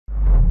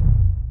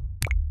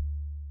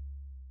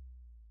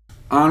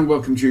And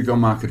welcome to your Go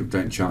Market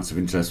Update and Charts of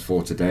Interest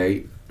for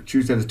today,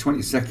 Tuesday the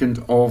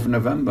 22nd of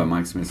November.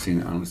 Mike Smith,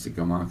 Senior Analyst at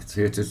Go Markets,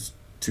 here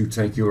to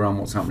take you around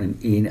what's happening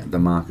in the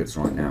markets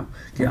right now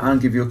and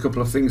give you a couple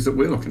of things that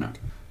we're looking at.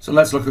 So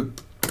let's look at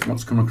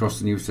what's come across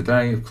the news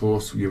today. Of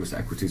course, US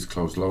equities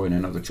closed low in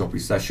another choppy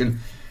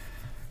session.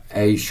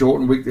 A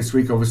shortened week this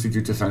week, obviously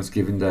due to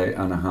Thanksgiving Day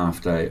and a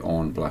half day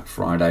on Black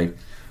Friday.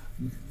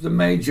 The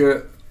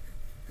major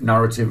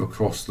narrative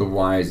across the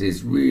wires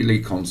is really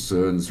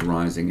concerns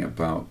rising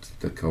about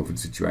the COVID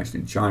situation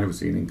in China. We're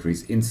seeing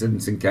increased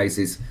incidence in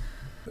cases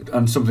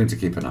and something to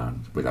keep an eye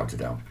on, without a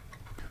doubt.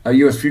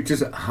 US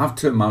futures have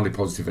turned mildly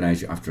positive in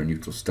Asia after a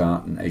neutral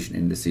start, and Asian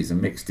indices are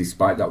mixed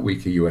despite that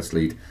weaker US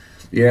lead.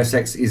 The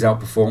ASX is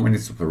outperforming,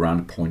 it's up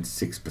around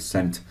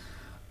 0.6%,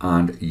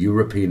 and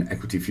European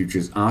equity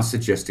futures are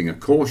suggesting a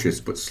cautious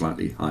but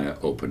slightly higher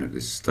open at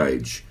this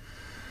stage.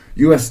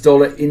 US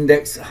dollar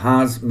index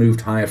has moved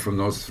higher from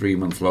those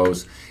 3-month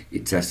lows.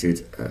 It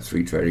tested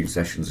 3 trading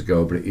sessions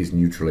ago, but it is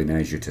neutral in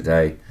Asia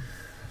today.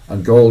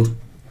 And gold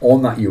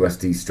on that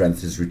USD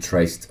strength has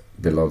retraced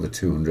below the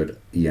 200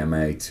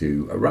 EMA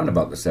to around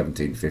about the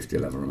 1750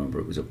 level. Remember,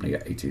 it was up near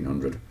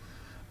 1800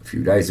 a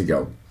few days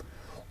ago.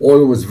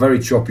 Oil was very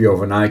choppy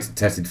overnight,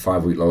 tested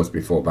 5-week lows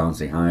before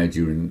bouncing higher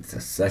during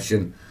the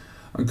session.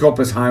 And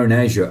copper's higher in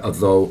Asia,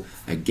 although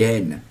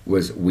again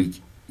was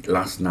weak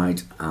last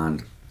night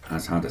and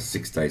has had a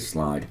 6-day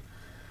slide.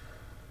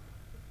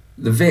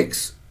 The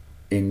VIX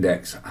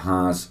index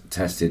has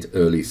tested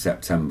early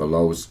September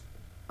lows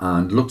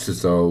and looks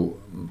as though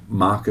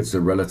markets are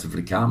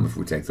relatively calm, if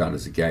we take that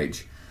as a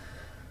gauge.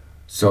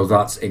 So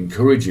that's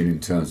encouraging in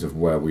terms of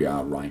where we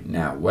are right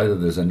now. Whether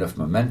there's enough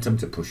momentum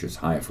to push us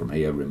higher from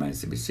here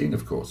remains to be seen,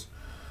 of course.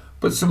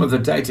 But some of the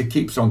data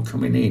keeps on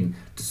coming in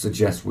to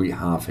suggest we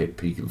have hit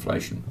peak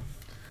inflation.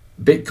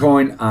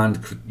 Bitcoin and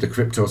the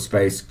crypto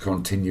space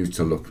continues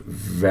to look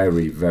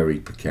very, very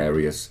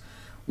precarious.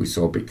 We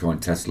saw Bitcoin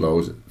test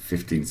lows at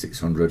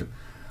 15,600.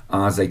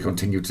 As they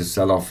continue to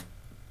sell off,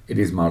 it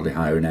is mildly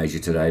higher in Asia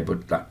today,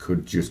 but that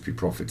could just be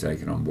profit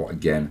taken on what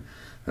again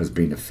has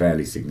been a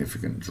fairly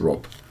significant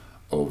drop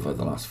over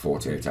the last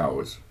 48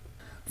 hours.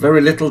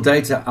 Very little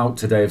data out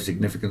today of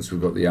significance.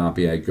 We've got the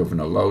RBA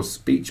Governor Lowe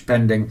speech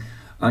pending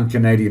and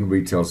Canadian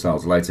retail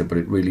sales later, but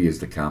it really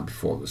is the calm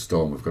before the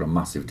storm. We've got a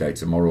massive day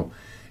tomorrow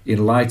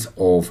in light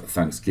of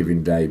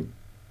Thanksgiving Day,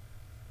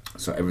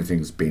 so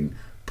everything's been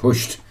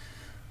pushed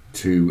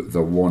to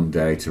the one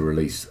day to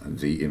release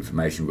the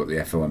information. We've got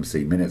the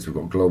FOMC minutes, we've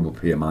got global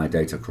PMI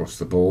data across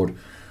the board,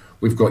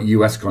 we've got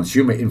US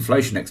consumer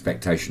inflation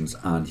expectations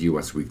and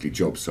US weekly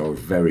jobs. So a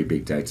very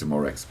big day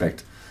tomorrow.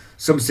 Expect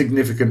some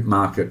significant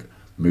market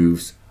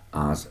moves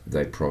as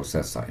they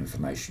process that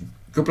information.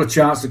 A couple of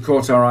charts that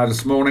caught our eye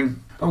this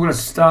morning. I'm going to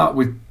start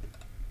with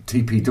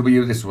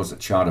TPW. This was a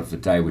chart of the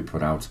day we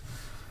put out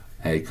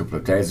a couple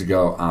of days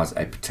ago as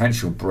a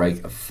potential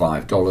break of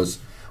 $5.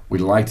 We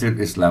liked it at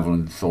this level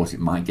and thought it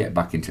might get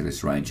back into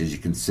this range. As you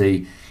can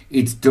see,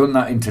 it's done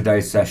that in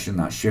today's session.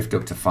 That shift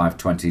up to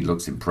 520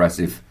 looks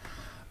impressive,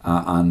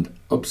 and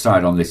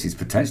upside on this is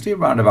potentially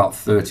around about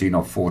 13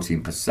 or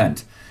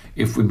 14%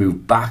 if we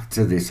move back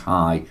to this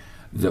high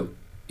that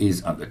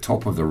is at the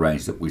top of the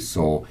range that we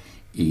saw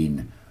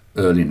in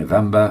early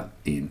November,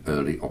 in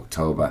early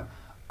October,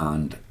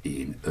 and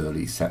in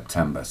early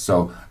September.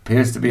 So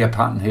appears to be a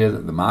pattern here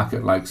that the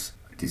market likes.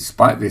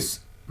 Despite this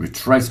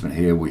retracement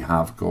here, we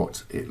have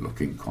got it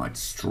looking quite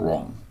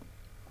strong.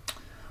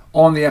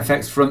 On the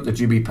FX front, the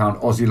GBPAUD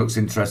Aussie looks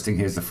interesting.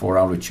 Here's the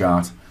 4-hourly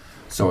chart.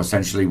 So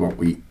essentially what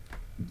we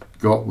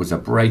got was a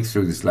break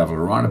through this level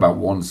around about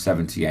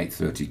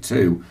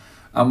 178.32,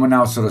 and we're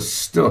now sort of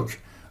stuck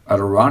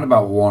at around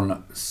about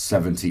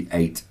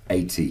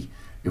 178.80.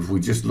 If we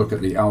just look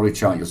at the hourly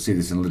chart, you'll see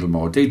this in a little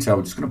more detail.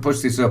 We're just going to push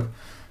this up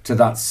to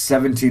that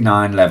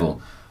 79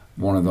 level,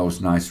 one of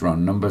those nice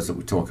round numbers that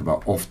we talk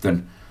about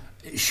often.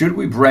 Should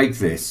we break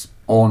this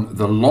on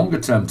the longer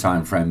term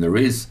time frame, there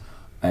is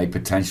a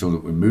potential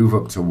that we move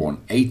up to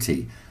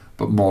 180,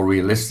 but more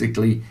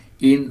realistically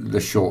in the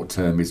short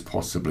term is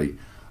possibly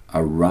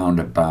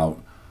around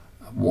about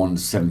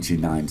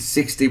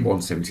 179.60,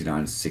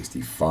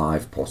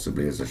 179.65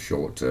 possibly as a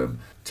short term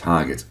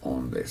target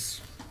on this.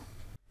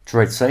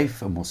 Trade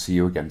safe, and we'll see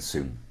you again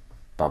soon.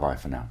 Bye bye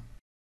for now.